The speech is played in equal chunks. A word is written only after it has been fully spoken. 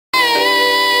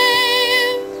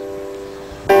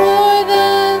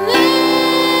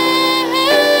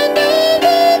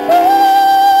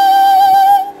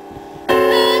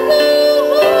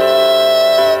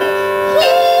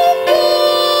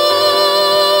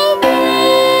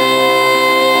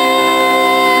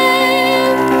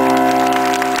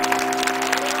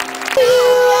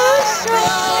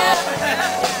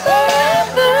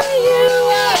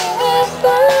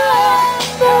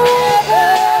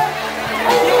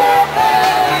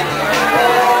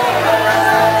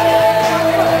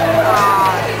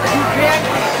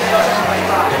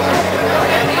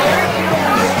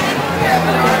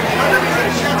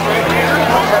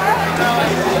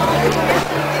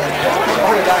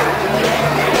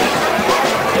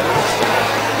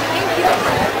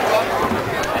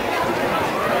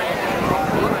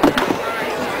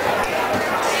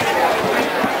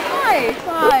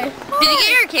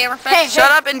Hey,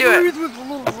 shut up and do it.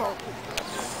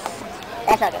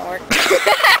 That's not gonna work.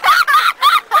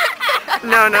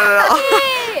 No.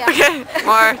 Okay,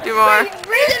 more. Do more.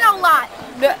 Breathe in a lot.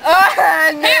 Here,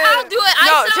 I'll do it.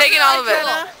 No, taking all of it.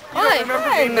 Why?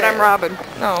 But I'm Robin.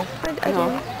 No. I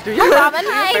know. Do you? Robin,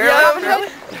 hi.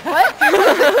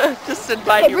 What? Just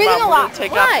invite your breathe in a mom lot. to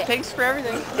take Why? off. Thanks for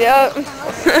everything. Yep.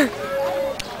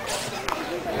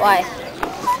 Why?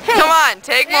 Hey. Come on,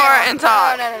 take more and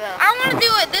talk. No. I want to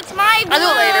do it. That's my one. I'll do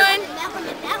it later.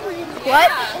 What?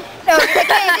 No, okay,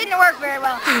 it didn't work very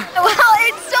well. Well,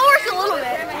 it still works a little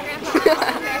bit.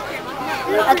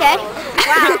 Okay.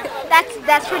 Wow.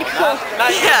 That's pretty cool.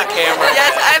 Not Yeah. the camera.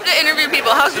 Yes, I have to interview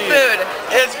people. How's the food?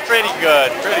 It's pretty good.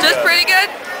 Just pretty good?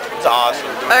 It's awesome.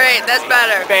 Alright, that's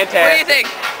better. Fantastic. What do you think?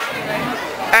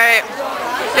 Alright.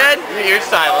 Good? You're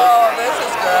silent. Oh, this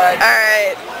is good.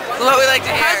 Alright. What we like to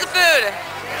hear. How's the food?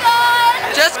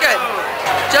 Good. Just good.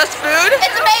 Just food?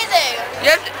 It's amazing.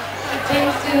 You have to,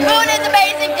 Food is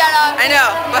amazing, Jenna. I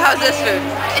know, but how's this food?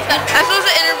 It's good. I'm supposed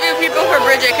to interview people for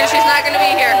Bridget because she's not going to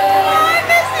be here. I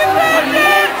miss you,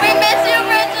 Bridget. We miss you,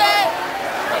 Bridget.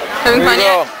 Having fun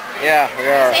yet? Yeah, we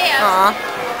are. Say yes. Aw.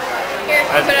 Here,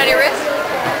 put it on your wrist.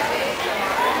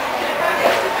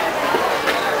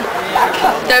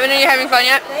 Devin, are you having fun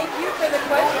yet?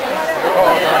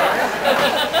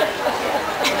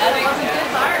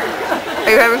 Are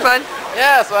you having fun?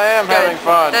 Yes, I am Good. having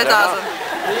fun. That's awesome.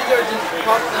 These are just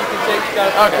cups you can take, you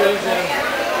gotta put those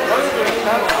in.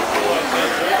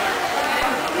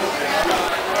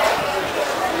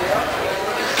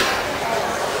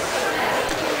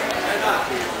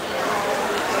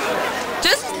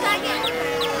 Just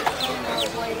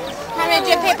Do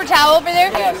you have paper towel over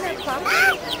there? Yes.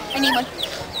 I need one.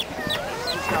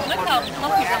 Look how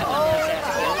fluffy that one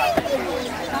is.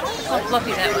 How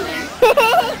fluffy that one is.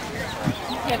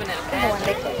 Kevin had a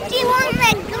bad Do you want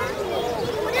that?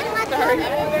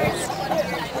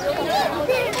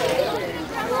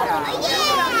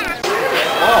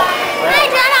 Hey,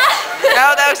 Jenna.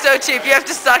 no, that was so cheap. You have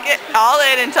to suck it all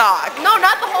in and talk. No,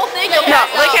 not the whole thing. No,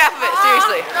 like half of it.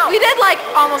 Seriously. We did like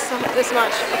almost this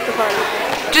much of the party.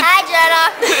 Hi,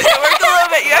 Jenna. It worked a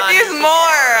little bit. You have to use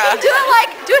more. Do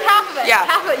it half of it. Yeah.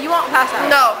 Half of it. You won't pass out.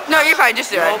 No, you're fine.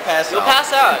 Just do it. You'll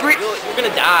pass out. Breathe. You're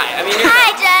gonna die. I mean,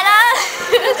 Hi, Jenna.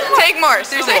 Take more.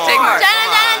 Seriously, Come take on. more.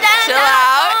 Jenna. Chill No,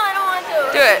 out. I don't want to.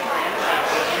 Do it.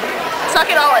 Suck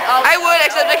it all. I would,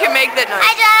 except I can make that Hi,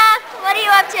 noise. Jenna. What are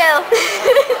you up to?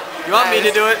 you want me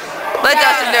to do it? Let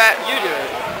Dustin do it. You do it.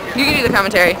 You can do the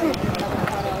commentary.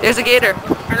 There's a gator.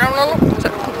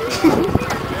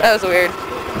 That was weird.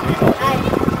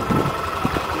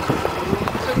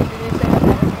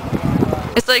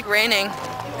 It's like raining.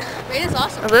 Rain is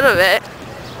awesome. A little bit.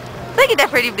 Look at that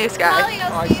pretty blue sky. Molly,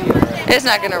 I'll see you Monday. It's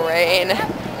not gonna rain.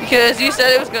 Because you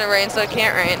said it was gonna rain, so it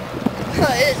can't rain.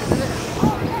 It is, isn't it?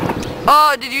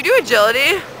 Oh, did you do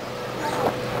agility?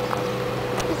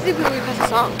 Let's see if we pass a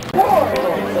song.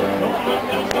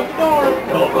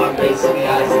 No more grace in the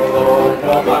eyes of the Lord,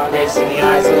 no more grace in the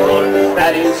eyes of the Lord.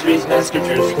 That is reason as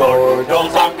scriptures score. No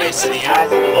more grace in the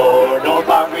eyes of the Lord, no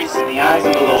more grace in the eyes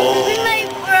of the Lord. We might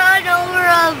run over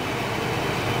a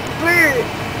bird.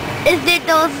 Is it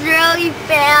those really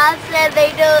fast and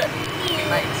they don't see?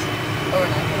 Nice.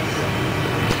 Overnight.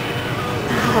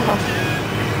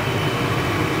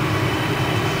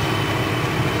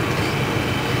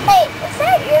 Hey, is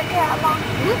that your grandma?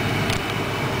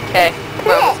 Okay,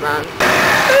 almost wrong.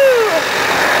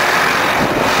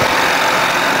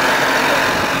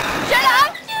 Shut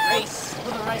up!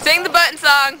 Sing the button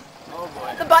song.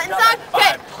 The button song?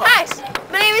 Okay, guys.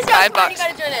 My name is $5. Joe. You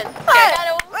gotta join in. Okay.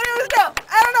 My name is Joe.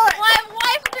 I don't know it. Well, I have a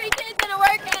wife, 3 kids, and a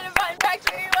work in a button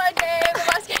factory one day. The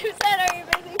boss came and said, are you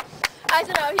busy? I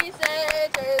said, no. He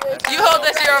said, You hold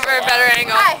this here over a better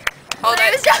angle. Hi. Hold My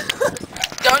name it. is Joe.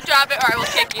 Don't drop it or I will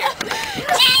kick you.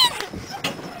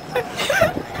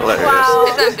 Hilarious. Wow.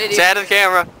 It's on video. Say hi to the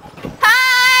camera.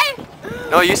 Hi.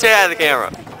 No, you say hi to the camera.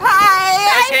 Hi.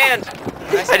 Nice hand.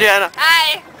 Hi, Jenna.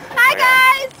 Hi. Hi,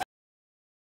 guys.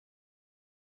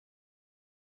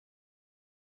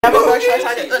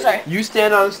 Sorry. You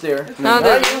stand on the stair. No, Not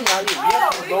there's- you, not you. You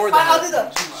have to lower the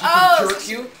head. She can jerk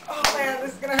you. Oh man,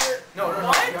 this is gonna hurt. No. You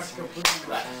have to completely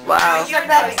relax. Wow. 3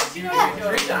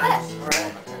 times.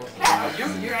 Alright.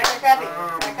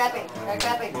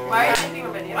 Why are you taking a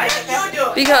video? Why did you do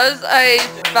it? Because I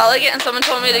felt like it and someone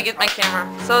told me to get my camera.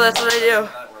 So that's what I do.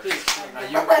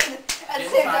 At the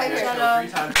same time, Shut up.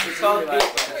 3 times. It's all good.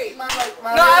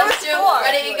 No, I was 4.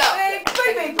 Ready to go.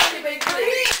 Big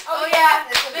booty. Oh, yeah.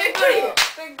 Big booty.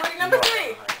 Big booty number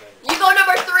 3. You go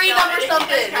number 3, number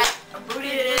something.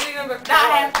 Booty number 4.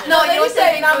 No, No, you you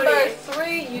say say number booty. 3.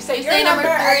 three, you say number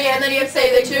three, and then you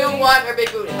say the 2, 1, or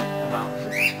big booty.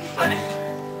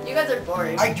 You guys are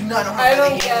boring. I do not know how I to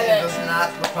don't play get game. it. Does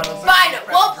not look fun. Fine,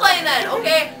 we'll play then,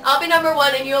 okay? I'll be number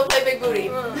 1 and you'll play big booty.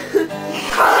 Big booty,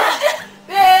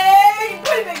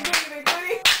 big booty, big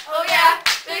booty. Oh yeah,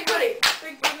 big booty.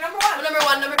 Big booty number 1. Number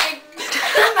 1, number big.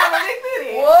 Number big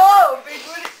booty. Whoa, big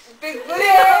booty. Big booty.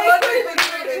 Big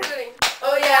booty, big booty.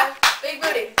 Oh yeah, big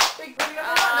booty. Big booty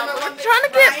number 1. Trying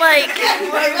to get like,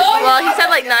 well, he said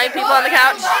like 9 people on the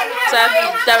couch,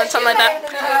 7, something like that.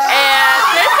 And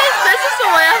this is the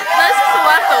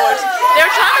leftovers. They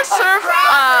were trying to surf,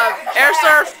 air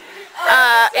surf,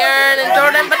 Aaron and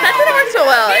Jordan, but that didn't work so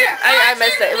well. I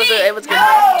missed it. It was good.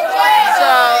 So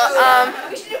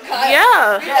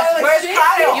yeah,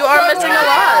 you are missing a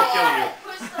lot.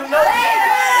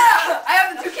 I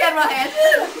have the 2 can in my hand.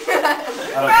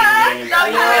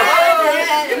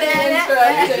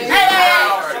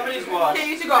 Somebody's watch. Okay,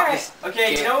 you should go.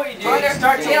 Okay, you know what you do? You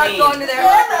start to lean. Go into there.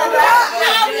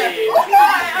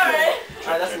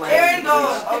 Alright, that's lame. Aaron, go.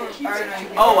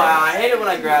 Oh wow, I hate it when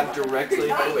I grab directly.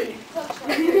 Oh wait.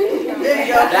 There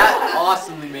you go. That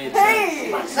awesomely made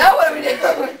sense. Now what do we do?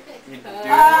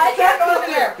 I can't go over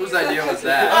there. Whose idea was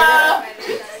that?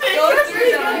 Go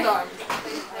through John's arm.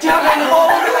 Devin,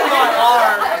 hold my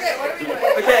arm. Okay, what are we doing?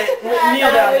 Okay, kneel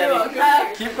down,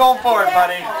 Debbie. Keep going forward,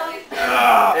 buddy.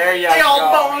 There you go. The old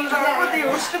bones are what they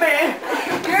used to be.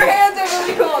 Your hands are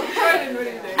really cold. Jordan, what do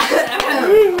you think?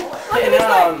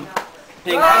 And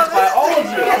being hugged by all of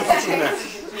you.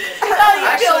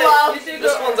 Actually,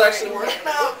 this one's actually working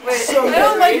out. So I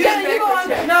don't like that.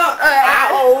 No.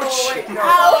 Ouch.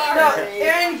 No,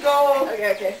 Aaron, go.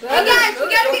 Okay. Hey guys, we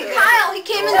gotta get Kyle. He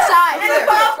came inside. You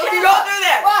go through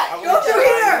there. What? Go through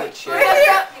here. Right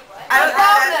here.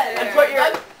 And put your.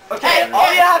 Okay, all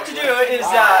you have to do is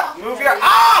move your.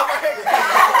 Oh!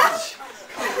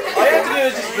 All you have to do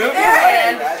is just move your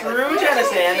hand through Jenna's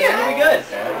hand, and then you'll be good.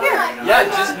 Yeah,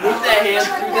 just move that hand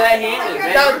through that hand, and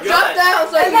then Now you're jump good. down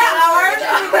so you can ours.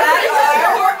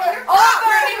 Oh,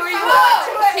 Bernie, who are you on?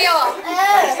 Teal.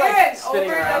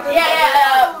 Spinning around.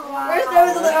 Yeah. Where's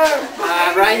those of the arm?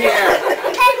 Right here.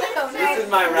 This is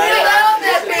my right arm.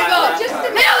 This is my left Just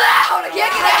arm. kneel down. I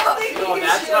can't get out. No,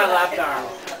 that's my left arm.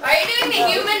 Are you doing the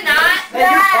human